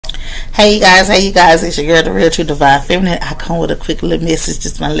Hey you guys, it's your girl, the Real True Divine Feminine. I come with a quick little message,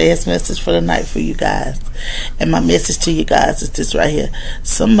 just my last message for the night for you guys. And my message to you guys is this right here.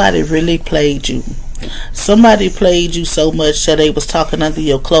 Somebody really played you. Somebody played you so much that they was talking under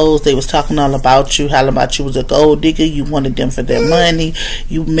your clothes. They was talking all about you, how about you was a gold digger. You wanted them for their money.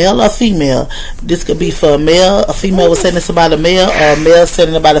 You male or female. This could be for a male. A female was saying this about a male, or a male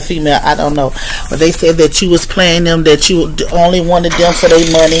saying it about a female. I don't know. But they said that you was playing them, that you only wanted them for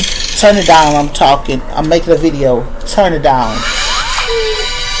their money. Turn it down. I'm talking. I'm making a video. Turn it down.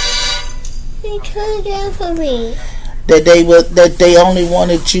 They turn it down for me. That they only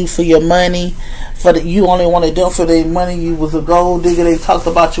wanted you for your money. You only wanted them for their money. You was a gold digger. They talked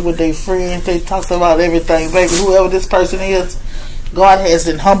about you with their friends. They talked about everything, baby. Whoever this person is, God has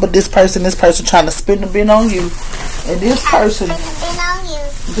humbled this person. This person trying to spin the bin on you, and this person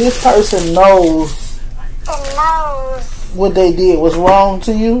knows what they did was wrong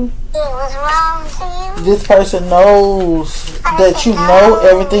to you. It was wrong to you. This person knows that you know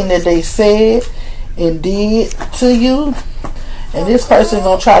everything that they said and did to you. And this person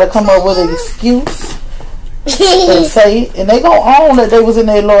gonna try to come up with an excuse and say, and they gonna own that they was in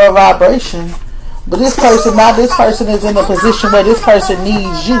a lower vibration. But this person, now this person is in a position where this person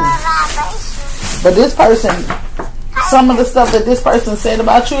needs you. But this person, some of the stuff that this person said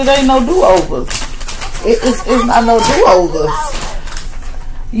about you, it ain't no do-overs. It's not no do-overs.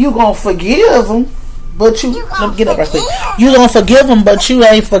 You gonna forgive them, but you let me get up right quick. You gonna forgive them, but you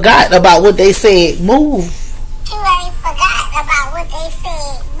ain't forgot about what they said. Move. You ain't forgot about what they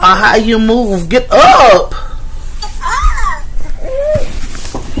said. How you move. Get up.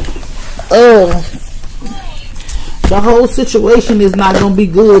 The whole situation is not going to be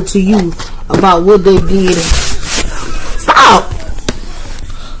good to you about what they did. Stop.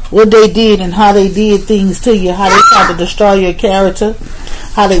 What they did and how they did things to you. How they tried to destroy your character.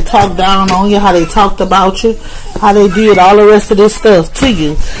 How they talked down on you, how they talked about you, how they did all the rest of this stuff to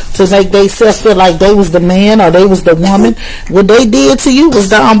you to make themselves feel like they was the man or they was the woman. What they did to you was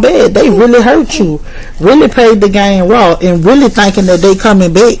down bad. They really hurt you, really played the game raw, and really thinking that they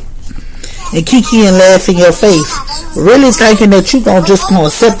coming back and kiki and laugh in your face, really thinking that you gonna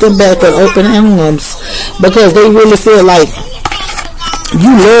accept them back with open arms because they really feel like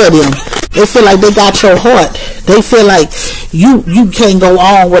you love them. They feel like they got your heart. They feel like you can't go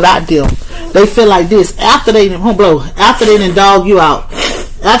on without them. They feel like this. After they done dog you out.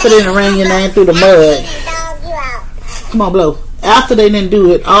 After they done ran your name through the mud. Come on, blow. After they didn't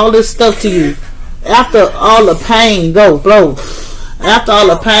do it, all this stuff to you. After all the pain, go, blow. After all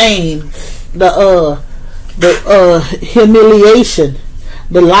the pain, the humiliation,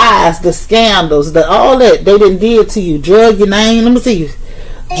 the lies, the scandals, all that they done did to you. Drug your name. Let me see you.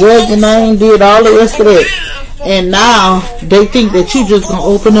 Drug your name, did all the rest of that. And now they think that you just gonna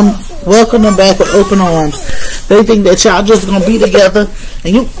welcome them back with open arms. They think that y'all just gonna be together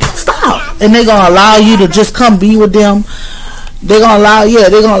and you stop. And they're gonna allow you to just come be with them. They're gonna allow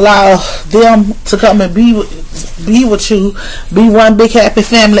them to come and be with you, be one big happy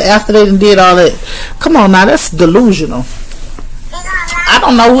family after they done did all that. Come on now, that's delusional. I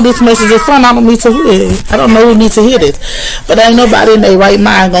don't know who this message is from. I don't know who needs to hear this. But ain't nobody in their right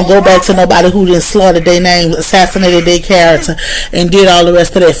mind gonna go back to nobody who didn't slaughter their name, assassinated their character, and did all the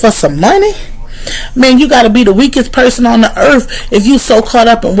rest of that for some money. Man, you gotta be the weakest person on the earth if you so caught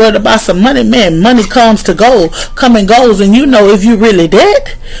up and worried about some money. Man, money come and goes, and you know if you really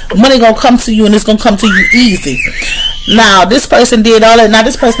dead, money gonna come to you and it's gonna come to you easy. Now, this person did all that. Now,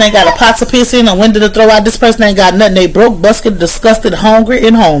 this person ain't got a pot to piss in, a window to throw out. This person ain't got nothing. They broke, busted, disgusted, hungry,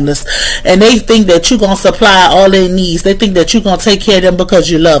 and homeless. And they think that you going to supply all their needs. They think that you going to take care of them because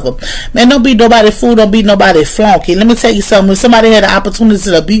you love them. Man, don't be nobody fool. Don't be nobody flunky. Let me tell you something. When somebody had an opportunity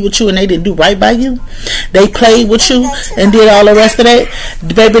to be with you and they didn't do right by you, they played with you and did all the rest of that.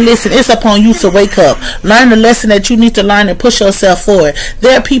 Baby, listen, it's upon you to wake up. Learn the lesson that you need to learn and push yourself forward.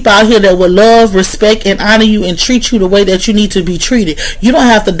 There are people out here that will love, respect, and honor you and treat you the way that you need to be treated. You don't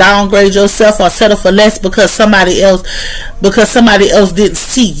have to downgrade yourself or settle for less because somebody else didn't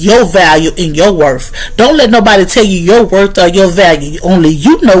see your value and your worth. Don't let nobody tell you your worth or your value. Only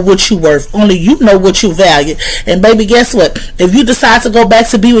you know what you worth. Only you know what you value. And baby, guess what? If you decide to go back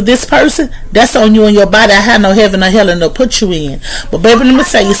to be with this person, that's on you and your body. I have no heaven or hell and they'll put you in. But baby, let me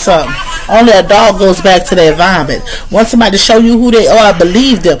tell you something. Only a dog goes back to their vomit. Want somebody to show you who they are,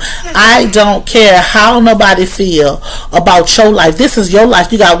 believe them. I don't care how nobody feel about your life. This is your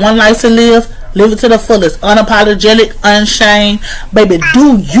life. You got one life to live. Live it to the fullest. Unapologetic, unshamed. Baby,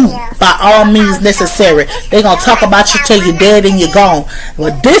 do you by all means necessary. They gonna talk about you till you're dead and you're gone.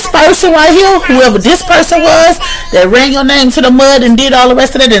 But this person right here, whoever this person was that ran your name to the mud and did all the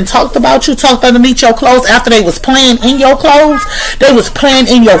rest of it and talked about you, talked underneath your clothes after they was playing in your clothes, they was playing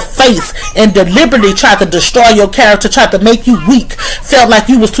in your face and deliberately tried to destroy your character, tried to make you weak, felt like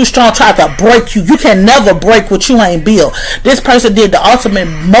you was too strong, tried to break you. You can never break what you ain't built. This person did the ultimate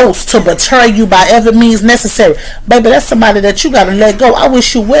most to betray you by every means necessary. Baby, that's somebody that you gotta let go. I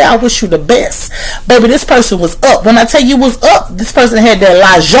wish you well. I wish you the best. Baby, this person was up. When I tell you was up, this person had that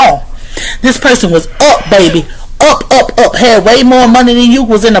l'argent. This person was up, baby. Up, had way more money than you,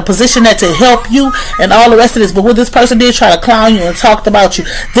 was in a position that to help you and all the rest of this. But what this person did, try to clown you and talked about you.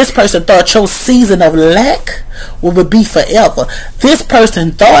 This person thought your season of lack would be forever. This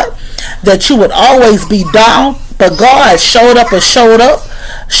person thought that you would always be down, but God showed up and showed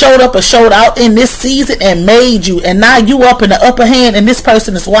out in this season and made you, and now you up in the upper hand, and this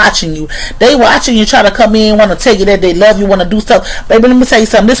person is watching you. They watching you, try to come in, want to tell you that they love you, want to do stuff. Baby, let me tell you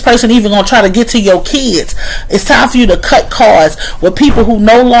something. This person even gonna try to get to your kids. It's time for you to cut cards with people who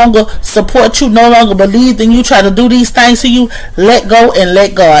no longer support you, no longer believe in you, try to do these things to you. Let go and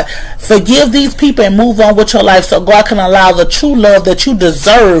let God. Forgive these people and move on with your life so God can allow the true love that you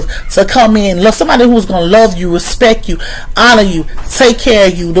deserve to come in. Love somebody who's gonna love you, respect you, honor you, take care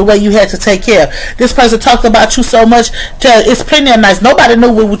of you the way you had to take care of. This person talked about you so much, it's plenty of nights. Nobody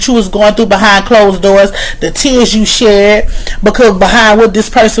knew what you was going through behind closed doors, the tears you shared, because behind what this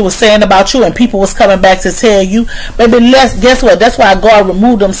person was saying about you, and people was coming back to tell you. Baby, guess what? That's why God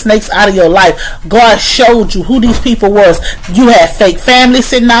removed them snakes out of your life. God showed you who these people was. You had fake family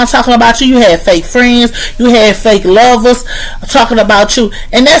sitting down talking about you. You had fake friends. You had fake lovers talking about you.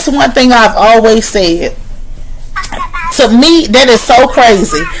 And that's one thing I've always said. To me, that is so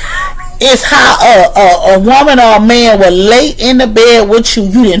crazy. It's how a woman or a man will lay in the bed with you.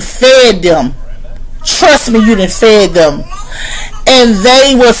 You didn't fed them. Trust me, you didn't fed them. And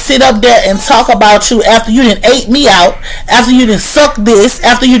they will sit up there and talk about you after you didn't ate me out, after you didn't suck this,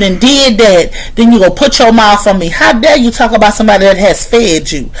 after you didn't did that. Then you go put your mouth on me. How dare you talk about somebody that has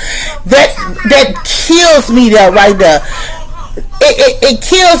fed you? That kills me there, right there. It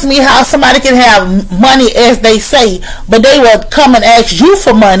kills me how somebody can have money, as they say, but they will come and ask you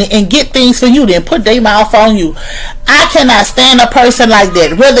for money and get things for you, then put their mouth on you. I cannot stand a person like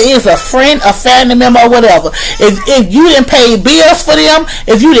that, whether it's a friend, a family member, or whatever. If you didn't pay bills for them,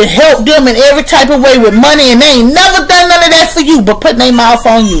 if you didn't help them in every type of way with money, and they ain't never done none of that for you, but putting their mouth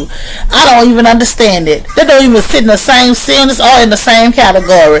on you, I don't even understand it. They don't even sit in the same sentence or in the same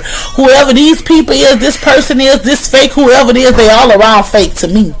category. Whoever these people is, this person is, this fake, whoever it is, they all around fake to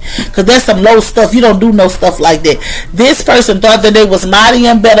me, because that's some low stuff. You don't do no stuff like that. This person thought that they was mighty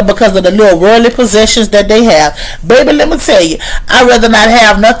and better because of the little worldly possessions that they have. Baby, let me tell you, I'd rather not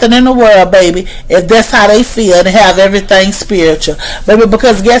have nothing in the world, baby, if that's how they feel, and have everything spiritual, baby,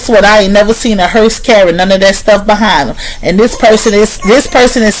 because guess what? I ain't never seen a hearse carry none of that stuff behind them. And this person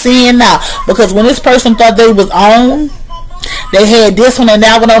is seeing now, because when this person thought they was on, they had this one and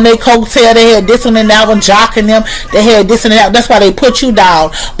that one on their coattail. They had this one and that one jocking them. They had this and that. That's why they put you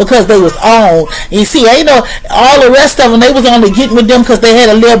down, because they was on. And you see, you know, all the rest of them, they was only getting with them because they had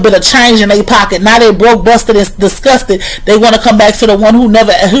a little bit of change in their pocket. Now they broke, busted, and disgusted. They want to come back to the one who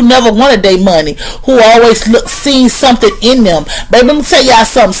never wanted their money, who always seen something in them. Baby, let me tell y'all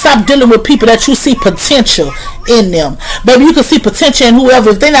something. Stop dealing with people that you see potential in them. Baby, you can see potential in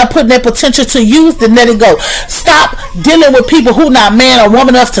whoever. If they're not putting their potential to use, then let it go. Stop dealing with people who not man or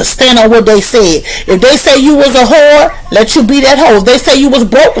woman enough to stand on what they said. If they say you was a whore, let you be that whore. If they say you was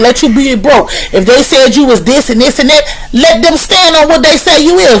broke, let you be broke. If they said you was this and this and that, let them stand on what they say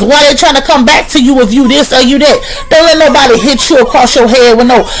you is. Why they trying to come back to you if you this or you that? Don't let nobody hit you across your head with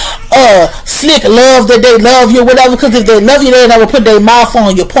no slick love that they love you or whatever, because if they love you, they never put their mouth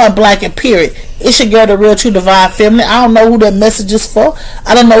on you, point blank and period. It's your girl, the Real True Divine Feminine. I don't know who that message is for.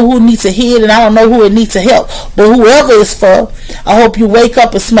 I don't know who needs to hear it, and I don't know who it needs to help. But whoever it's for, I hope you wake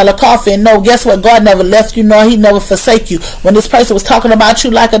up and smell a coffee and know, guess what? God never left you, nor he never forsake you. When this person was talking about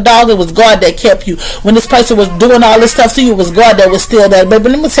you like a dog, it was God that kept you. When this person was doing all this stuff to you, it was God that was still there. Baby,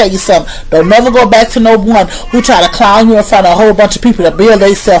 let me tell you something. Don't never go back to no one who try to clown you in front of a whole bunch of people to build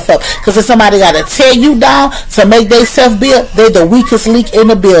themselves up. Because if somebody got to tear you down to make themselves build, they're the weakest link in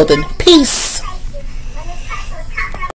the building. Peace.